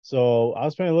So I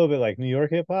was playing a little bit like New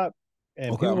York hip hop,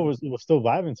 and Okay. people were still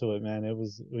vibing to it, man. It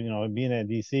was, being at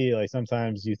DC, like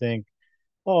sometimes you think,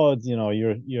 oh,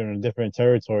 you're in a different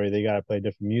territory. They gotta play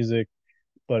different music.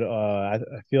 But I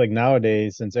feel like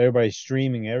nowadays, since everybody's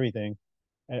streaming everything,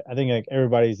 I think like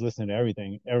everybody's listening to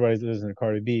everything. Everybody's listening to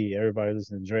Cardi B. Everybody's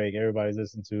listening to Drake. Everybody's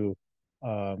listening to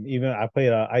even I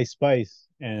played Ice Spice,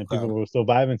 and people Okay. were still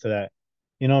vibing to that.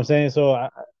 You know what I'm saying? So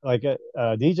like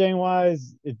DJing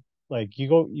wise, it like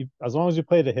you as long as you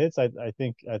play the hits, I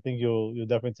think you'll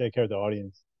definitely take care of the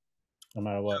audience no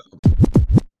matter what.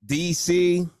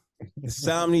 DC,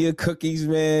 Insomnia Cookies,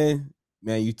 man.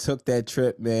 Man, you took that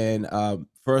trip, man.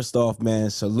 First off, man,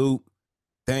 salute.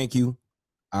 Thank you.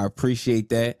 I appreciate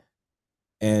that.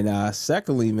 And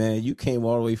secondly, man, you came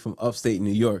all the way from upstate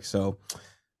New York. So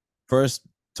first,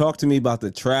 talk to me about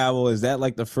the travel. Is that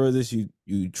like the furthest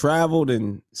you traveled?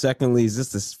 And secondly, is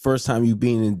this the first time you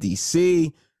being in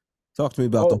DC? Talk to me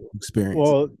about the Oh, whole experience.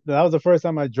 well, that was the first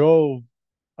time I drove.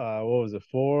 What was it,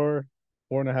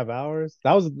 4.5 hours?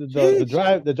 That was the Sheesh.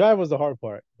 drive. The drive was the hard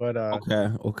part, but Okay,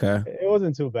 okay. it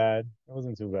wasn't too bad. It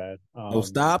wasn't too bad. No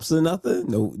stops or nothing.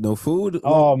 No food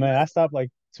along. Oh man, I stopped like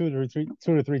two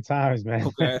to three times, man.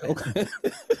 Okay, okay.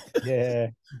 Yeah,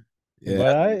 Yeah,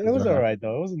 but I think it those was are all hard. right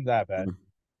though. It wasn't that bad.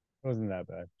 It wasn't that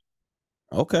bad.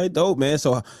 Okay, dope, man.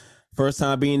 So first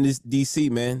time being in this DC,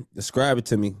 man. Describe it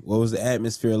to me. What was the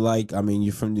atmosphere like? I mean,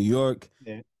 you're from New York,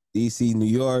 Yeah. DC, New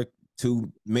York,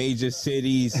 two major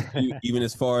cities, even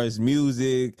as far as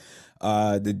music,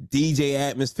 the DJ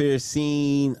atmosphere,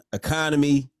 scene,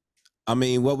 economy. I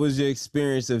mean, what was your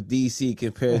experience of DC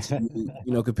compared to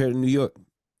compared to New York?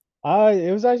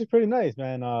 It was actually pretty nice,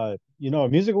 man.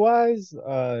 Music wise,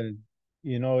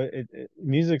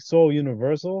 music's so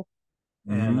universal,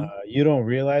 and Mm-hmm. you don't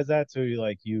realize that till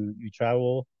you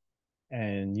travel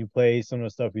and you play some of the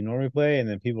stuff you normally play, and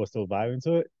then people are still vibing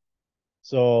to it.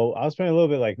 So I was playing a little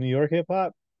bit like New York hip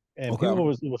hop, and Okay. people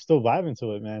were still vibing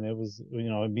to it, man. It was,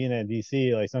 being at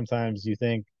DC, like sometimes you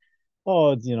think,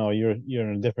 oh, you're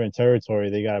in a different territory.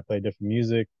 They gotta play different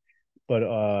music. But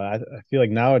I feel like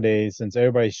nowadays, since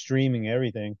everybody's streaming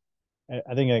everything,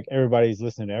 I think like everybody's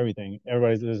listening to everything.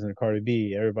 Everybody's listening to Cardi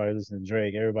B. Everybody's listening to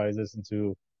Drake. Everybody's listening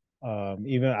to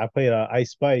even I played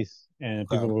Ice Spice, and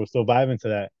people Okay. were still vibing to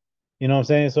that. You know what I'm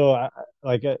saying? So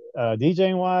like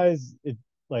DJing wise, it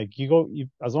like you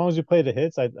as long as you play the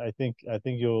hits, I think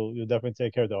you'll definitely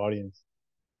take care of the audience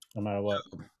no matter what.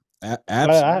 But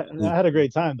I Absolutely. had a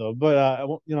great time though. But I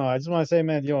just want to say,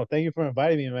 man, thank you for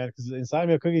inviting me, man. Because Inside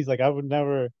Me Cookies, like I would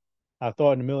never have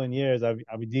thought in a million years I'd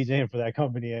be DJing for that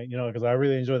company, because I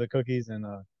really enjoy the cookies, and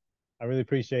I really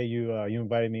appreciate you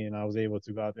inviting me, and I was able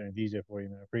to go out there and DJ for you,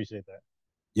 man. I appreciate that.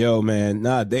 Yo, man.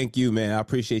 Nah, thank you, man. I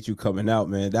appreciate you coming out,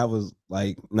 man. That was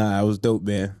like, nah, it was dope,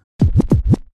 man.